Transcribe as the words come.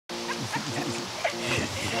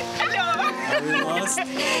Hello. Are we lost?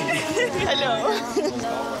 Hello.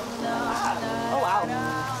 Oh wow.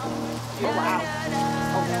 Oh wow.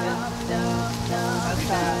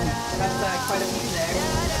 Okay. That's quite a view there.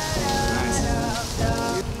 Nice.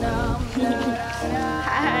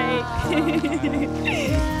 Hi.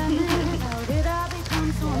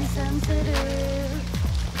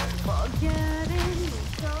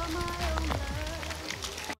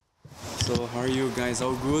 So how are you guys?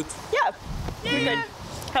 All good? Yeah. We're good.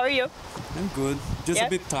 How are you? I'm good. Just Yeah? a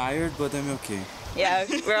bit tired, but I'm okay. Yeah,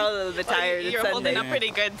 we're all a little bit tired. You're holding up Yeah.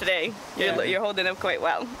 pretty good today. You're holding up quite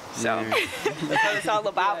well. So Yeah. that's what it's all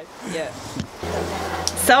about. Yeah.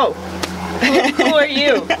 So, who are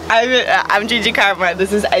you? I'm GG Carma.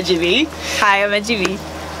 This is Edgyv. Hi, I'm Edgyv.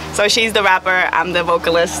 So she's the rapper. I'm the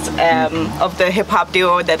vocalist of the hip hop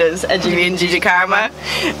duo that is Edgyv and GG Carma.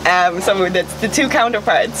 So that's the two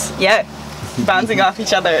counterparts. Yeah. Bouncing off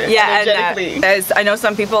each other. Yeah, energetically. and I know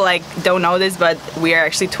some people like don't know this, but we are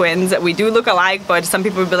actually twins. We do look alike, but some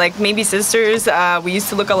people would be like maybe sisters. We used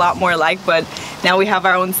to look a lot more alike, but now we have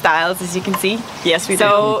our own styles, as you can see. Yes, we do.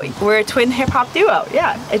 So we're a twin hip hop duo.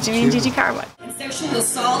 Yeah, Edgyv and GG Carma. Sexual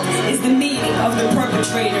assault is the meaning of the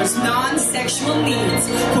perpetrator's non-sexual needs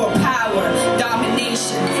for power,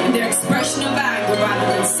 domination, and their expression of anger rather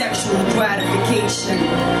than sexual gratification.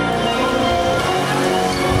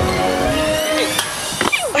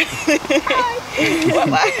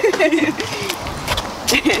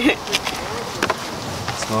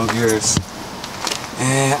 So girls,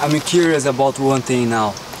 I'm curious about one thing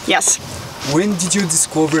now. Yes. When did you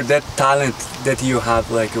discover that talent that you have,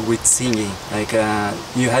 like with singing? Like,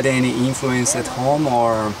 you had any influence at home,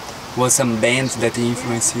 or was some bands that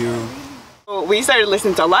influenced you? We started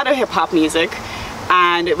listening to a lot of hip hop music,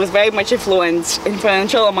 and it was very much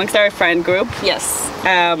influential amongst our friend group. Yes,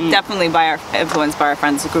 definitely influenced by our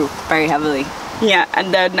friends group very heavily. Yeah,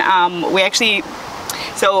 and then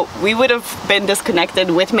we would have been disconnected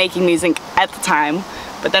with making music at the time,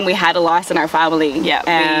 but then we had a loss in our family.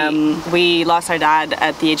 Yeah, we lost our dad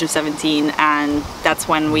at the age of 17, and that's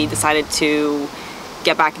when we decided to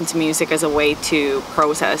get back into music as a way to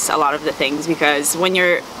process a lot of the things, because when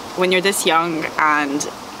you're this young and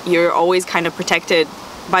you're always kind of protected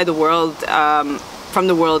by the world, from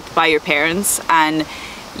the world by your parents, and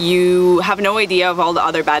you have no idea of all the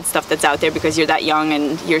other bad stuff that's out there because you're that young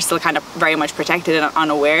and you're still kind of very much protected and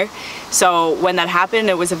unaware. So when that happened,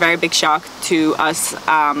 it was a very big shock to us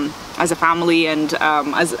as a family and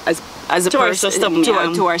as a to our system,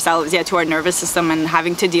 to ourselves, yeah, to our nervous system, and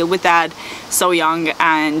having to deal with that so young.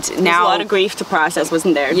 And There's now a lot of grief to process,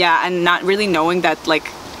 wasn't there? Yeah, and not really knowing that, like,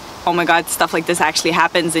 oh my God, stuff like this actually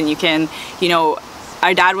happens, and you can, you know,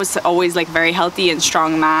 our dad was always like very healthy and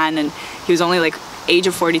strong man, and he was only like age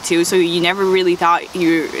of 42, so you never really thought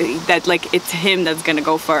that like it's him that's gonna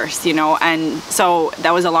go first, you know. And so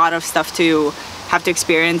that was a lot of stuff to have to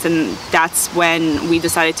experience, and that's when we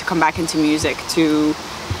decided to come back into music to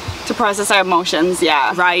process our emotions.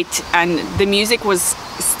 Yeah, right. And the music was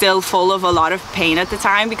still full of a lot of pain at the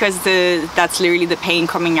time, because that's literally the pain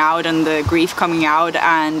coming out and the grief coming out,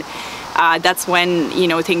 and that's when, you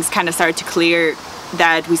know, things kind of started to clear,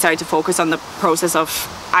 that we started to focus on the process of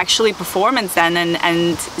actually performance then,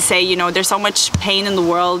 and say, you know, there's so much pain in the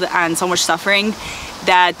world and so much suffering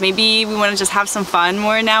that maybe we want to just have some fun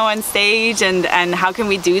more now on stage, and how can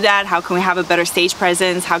we do that? How can we have a better stage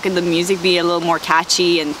presence? How can the music be a little more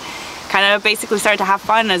catchy, and kind of basically start to have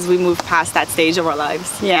fun as we move past that stage of our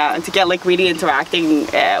lives. Yeah, and to get like really interacting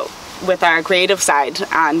with our creative side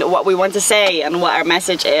and what we want to say and what our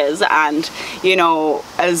message is, and, you know,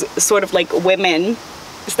 as sort of like women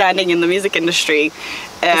standing in the music industry,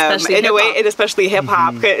 in a way, and especially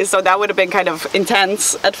hip-hop. So that would have been kind of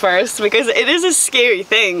intense at first, because it is a scary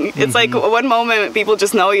thing. It's like one moment people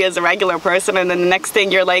just know you as a regular person, and then the next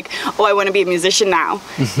thing you're like, oh, I want to be a musician now.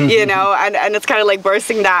 You know, and it's kind of like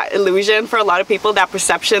bursting that illusion for a lot of people, that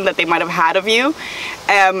perception that they might have had of you,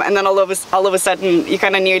 and then all of a sudden you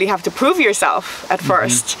kind of nearly have to prove yourself at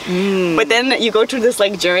first. But then you go through this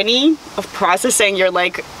like journey of processing. You're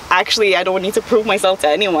like, actually, I don't need to prove myself to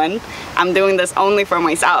anyone. I'm doing this only for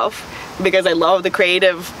myself, because I love the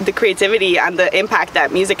creativity and the impact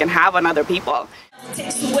that music can have on other people.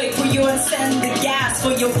 Takes away for you and send the gas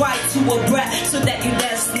for your right to a breath, so that your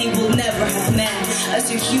destiny will never have met,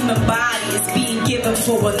 as your human body is being given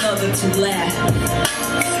for another to let.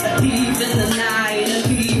 Leave in the night,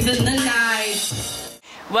 leave in the night.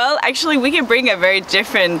 Well, actually, we can bring a very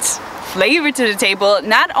different flavor to the table.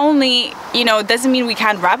 Not only, you know, doesn't mean we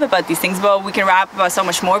can't rap about these things, but we can rap about so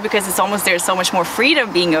much more, because it's almost, there's so much more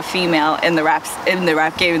freedom being a female in the rap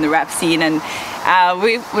game, in the rap scene, and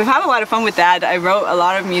We've had a lot of fun with that. I wrote a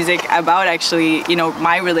lot of music about actually, you know,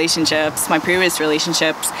 my relationships, my previous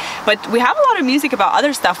relationships, but we have a lot of music about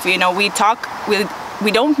other stuff. You know, we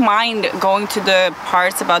don't mind going to the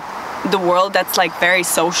parts about the world that's like very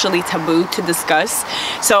socially taboo to discuss.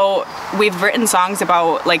 So we've written songs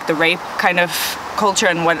about like the rape kind of culture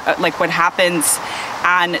and what happens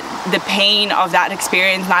and the pain of that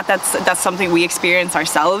experience. Not that's something we experience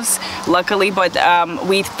ourselves, luckily, but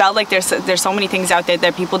we felt like there's so many things out there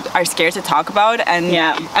that people are scared to talk about,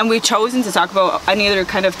 and we've chosen to talk about any other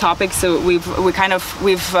kind of topics. So we've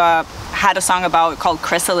had a song called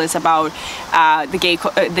Chrysalis about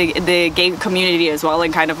the gay community as well,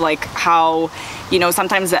 and kind of like how, you know,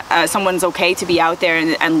 sometimes someone's okay to be out there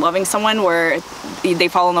and loving someone where they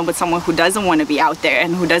fall in love with someone who doesn't want to be out there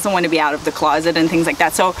and who doesn't want to be out of the closet and things like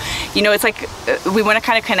that. So, you know, it's like we want to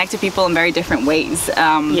kind of connect to people in very different ways.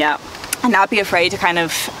 And not be afraid to kind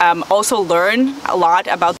of also learn a lot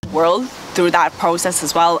about the world through that process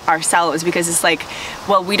as well ourselves, because it's like,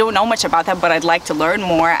 well, we don't know much about that, but I'd like to learn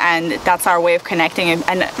more, and that's our way of connecting.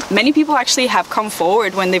 And many people actually have come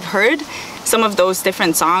forward when they've heard some of those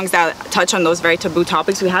different songs that touch on those very taboo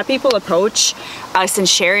topics. We had people approach us and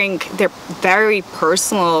sharing their very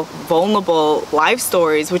personal, vulnerable life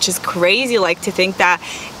stories, which is crazy. Like, to think that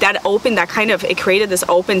it created this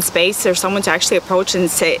open space for someone to actually approach and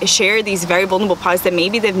share these very vulnerable parts that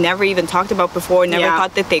maybe they've never even talked about before, never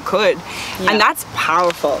thought that they could. And that's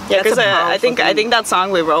powerful. Yeah, because I think that song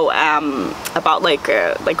we wrote about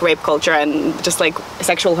like rape culture and just like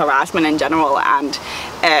sexual harassment in general, and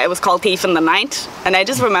it was called Thief in the Night, and I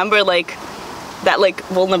just remember like that like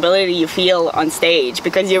vulnerability you feel on stage,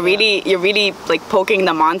 because you're really like poking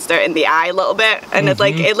the monster in the eye a little bit, and it's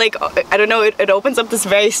like I don't know, it opens up this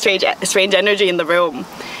very strange energy in the room,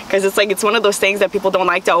 because it's one of those things that people don't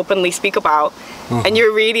like to openly speak about, and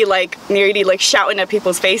you're really like shouting at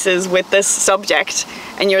people's faces with this subject,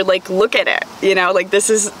 and you're like, look at it, you know, like this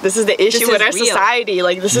is the issue with our society,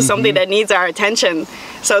 like this is something that needs our attention.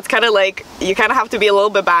 So it's kind of like you kind of have to be a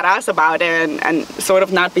little bit badass about it, and sort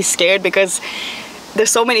of not be scared, because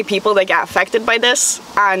there's so many people that get affected by this,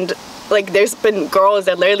 and like there's been girls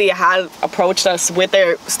that literally have approached us with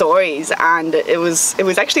their stories, and it was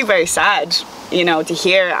actually very sad, you know, to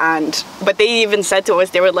hear. But they even said to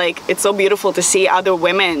us, they were like, it's so beautiful to see other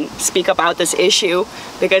women speak about this issue,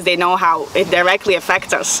 because they know how it directly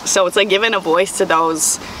affects us. So it's like giving a voice to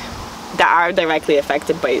those that are directly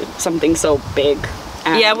affected by something so big.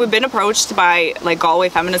 Yeah, we've been approached by like Galway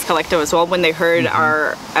Feminist Collective as well when they heard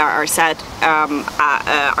our set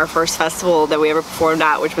at our first festival that we ever performed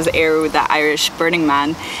at, which was Eru, the Irish Burning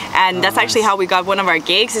Man. And that's actually how we got one of our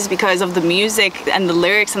gigs, is because of the music and the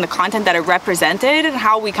lyrics and the content that it represented, and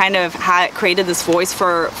how we kind of created this voice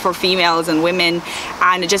for females and women,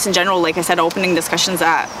 and just in general, like I said, opening discussions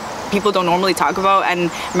that people don't normally talk about. And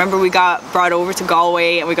remember, we got brought over to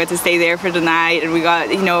Galway, and we got to stay there for the night, and we got,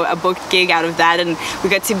 you know, a booked gig out of that, and we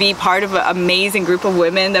got to be part of an amazing group of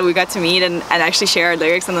women that we got to meet and actually share our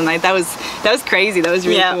lyrics on the night. That was crazy. That was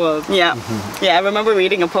really cool. Yeah. I remember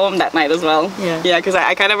reading a poem that night as well. Yeah, because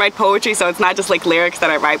I kind of write poetry, so it's not just like lyrics that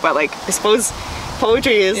I write, but like I suppose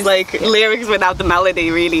poetry is like lyrics without the melody,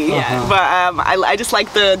 really. But I just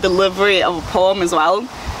like the delivery of a poem as well,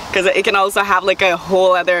 because it can also have like a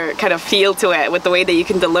whole other kind of feel to it with the way that you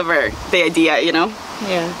can deliver the idea, you know?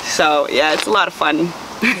 Yeah. So yeah, it's a lot of fun.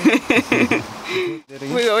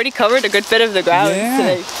 We already covered a good bit of the ground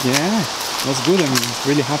today. Yeah, that's good. I'm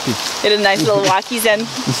really happy. Did a nice little walkies in.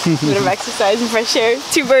 A bit of exercise and fresh air.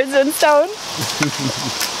 2 birds, 1 stone.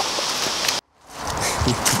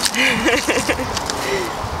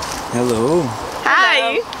 Hello.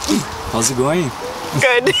 Hi. How's it going?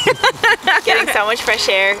 Good. Getting so much fresh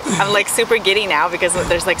air. I'm like super giddy now because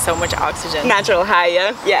there's like so much oxygen. Natural high,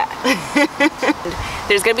 yeah.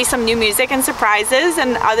 There's gonna be some new music and surprises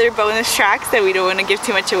and other bonus tracks that we don't want to give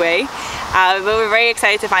too much away. But we're very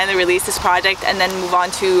excited to finally release this project and then move on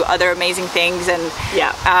to other amazing things. And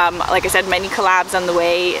like I said, many collabs on the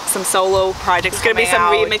way, some solo projects. There's gonna be some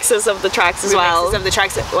remixes of the tracks as well. Remixes of the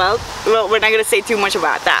tracks. Well, we're not gonna say too much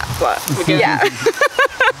about that, but we're gonna,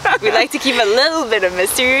 we like to keep a little bit of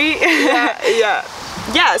mystery.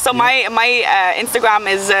 Yeah, so my Instagram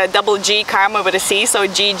is GG Carma with a C, so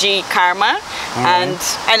GG Carma, and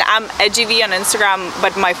I'm Edgyv on Instagram,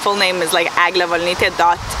 but my full name is like aglavalunite,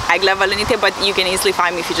 but you can easily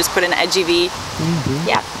find me if you just put in Edgyv.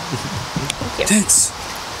 Yeah. Thank you. Thanks.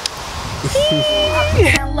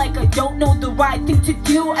 Like I don't know the right thing to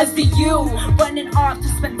do as the you running off to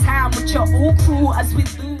spend time with your old crew as we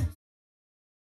lose.